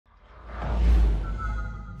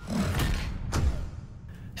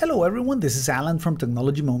Hello everyone, this is Alan from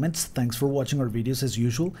Technology Moments. Thanks for watching our videos as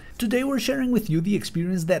usual. Today we're sharing with you the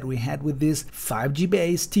experience that we had with this 5G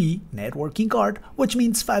Gbase-T networking card, which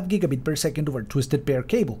means 5 gigabit per second over twisted pair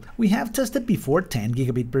cable. We have tested before 10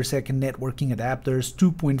 gigabit per second networking adapters,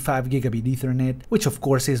 2.5 gigabit Ethernet, which of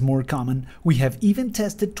course is more common. We have even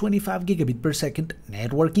tested 25 gigabit per second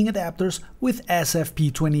networking adapters with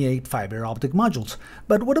SFP28 fiber optic modules.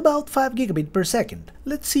 But what about 5 gigabit per second?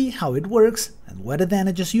 Let's see how it works and what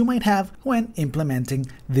advantages you might have when implementing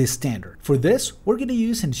this standard. For this, we're going to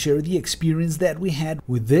use and share the experience that we had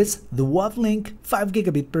with this, the Wavlink 5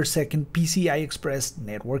 gigabit per second PCI Express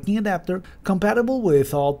networking adapter, compatible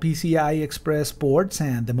with all PCI Express ports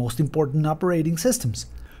and the most important operating systems.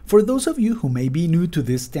 For those of you who may be new to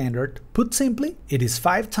this standard, put simply, it is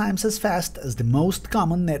 5 times as fast as the most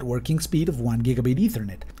common networking speed of 1 gigabit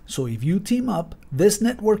Ethernet. So if you team up this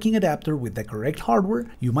networking adapter with the correct hardware,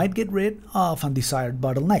 you might get rid of undesired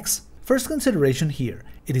bottlenecks. First consideration here,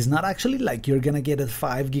 it is not actually like you're gonna get a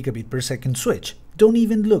 5 gigabit per second switch. Don't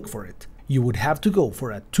even look for it. You would have to go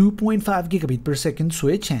for a 2.5 gigabit per second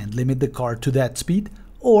switch and limit the card to that speed,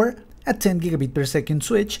 or a 10 gigabit per second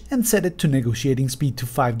switch and set it to negotiating speed to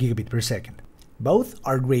 5 gigabit per second. Both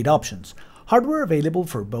are great options. Hardware available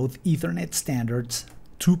for both Ethernet standards,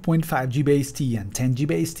 2.5 Gbase-T and 10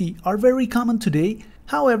 Gbase-T are very common today.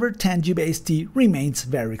 However, 10 Gbase-T remains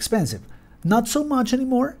very expensive. Not so much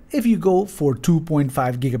anymore if you go for 2.5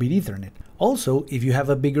 gigabit Ethernet. Also, if you have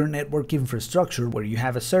a bigger network infrastructure where you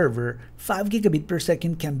have a server, 5 gigabit per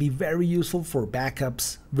second can be very useful for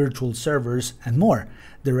backups, virtual servers, and more.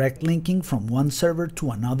 Direct linking from one server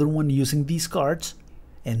to another one using these cards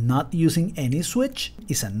and not using any switch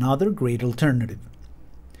is another great alternative.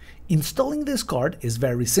 Installing this card is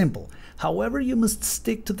very simple. However, you must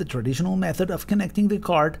stick to the traditional method of connecting the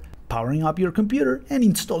card, powering up your computer, and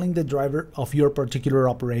installing the driver of your particular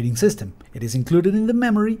operating system. It is included in the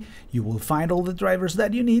memory. You will find all the drivers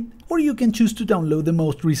that you need, or you can choose to download the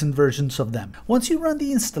most recent versions of them. Once you run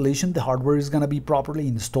the installation, the hardware is going to be properly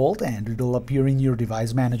installed and it'll appear in your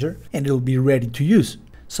device manager and it'll be ready to use.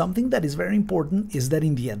 Something that is very important is that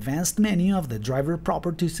in the advanced menu of the driver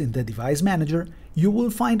properties in the device manager, you will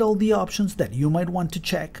find all the options that you might want to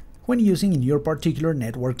check when using in your particular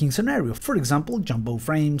networking scenario. For example, jumbo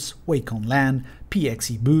frames, wake on LAN,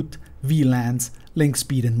 PXE boot, VLANs, link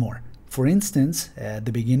speed, and more. For instance, at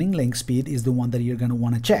the beginning, link speed is the one that you're going to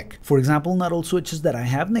want to check. For example, not all switches that I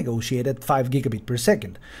have negotiate at 5 gigabit per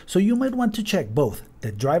second, so you might want to check both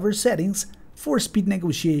the driver settings for speed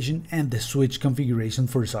negotiation and the switch configuration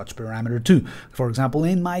for such parameter too. For example,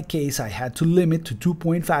 in my case, I had to limit to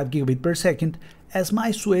 2.5 gigabit per second as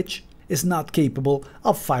my switch is not capable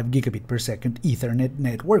of 5 gigabit per second Ethernet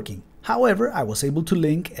networking. However, I was able to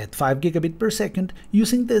link at 5 gigabit per second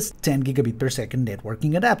using this 10 gigabit per second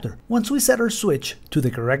networking adapter. Once we set our switch to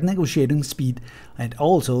the correct negotiating speed and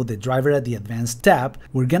also the driver at the advanced tab,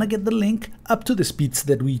 we're gonna get the link up to the speeds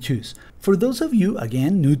that we choose. For those of you,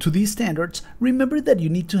 again, new to these standards, remember that you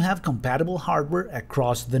need to have compatible hardware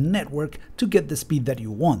across the network to get the speed that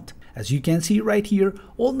you want. As you can see right here,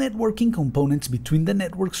 all networking components between the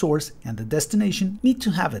network source and the destination need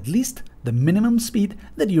to have at least the minimum speed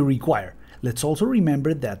that you require. Let's also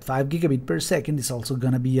remember that 5 gigabit per second is also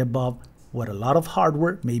going to be above what a lot of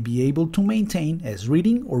hardware may be able to maintain as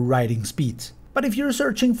reading or writing speeds. But if you're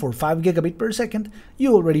searching for 5 gigabit per second,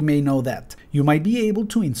 you already may know that. You might be able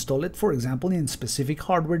to install it, for example, in specific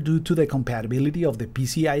hardware due to the compatibility of the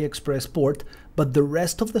PCI Express port, but the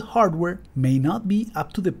rest of the hardware may not be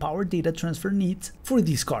up to the power data transfer needs for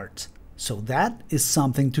these cards. So that is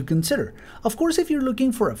something to consider. Of course, if you're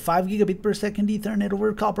looking for a 5 gigabit per second Ethernet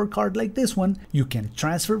over copper card like this one, you can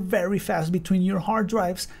transfer very fast between your hard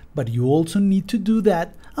drives, but you also need to do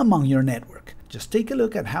that among your network. Just take a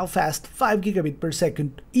look at how fast 5 gigabit per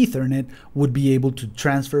second Ethernet would be able to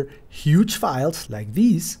transfer huge files like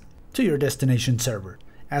these to your destination server.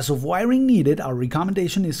 As of wiring needed, our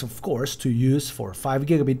recommendation is of course to use for 5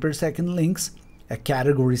 gigabit per second links a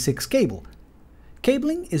category 6 cable.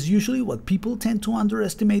 Cabling is usually what people tend to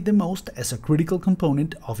underestimate the most as a critical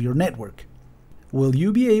component of your network. Will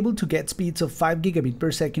you be able to get speeds of 5 gigabit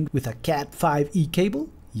per second with a Cat5e cable?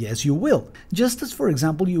 Yes, you will. Just as, for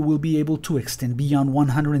example, you will be able to extend beyond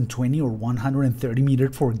 120 or 130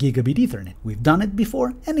 meters for gigabit Ethernet. We've done it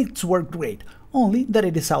before and it's worked great, only that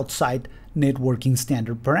it is outside networking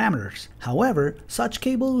standard parameters. However, such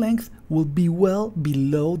cable length will be well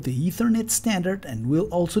below the Ethernet standard and will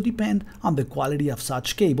also depend on the quality of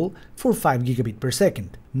such cable for 5 gigabit per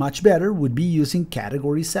second. Much better would be using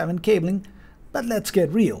category 7 cabling, but let's get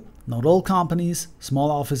real. Not all companies,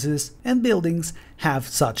 small offices, and buildings have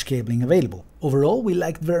such cabling available. Overall, we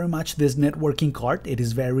liked very much this networking card. It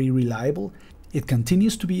is very reliable. It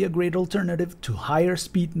continues to be a great alternative to higher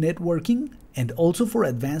speed networking and also for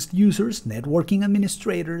advanced users, networking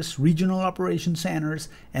administrators, regional operation centers,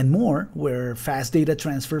 and more, where fast data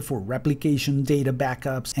transfer for replication, data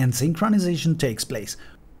backups, and synchronization takes place.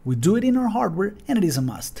 We do it in our hardware and it is a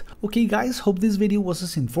must. Okay guys, hope this video was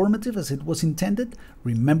as informative as it was intended.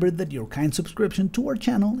 Remember that your kind subscription to our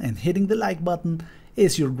channel and hitting the like button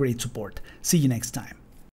is your great support. See you next time.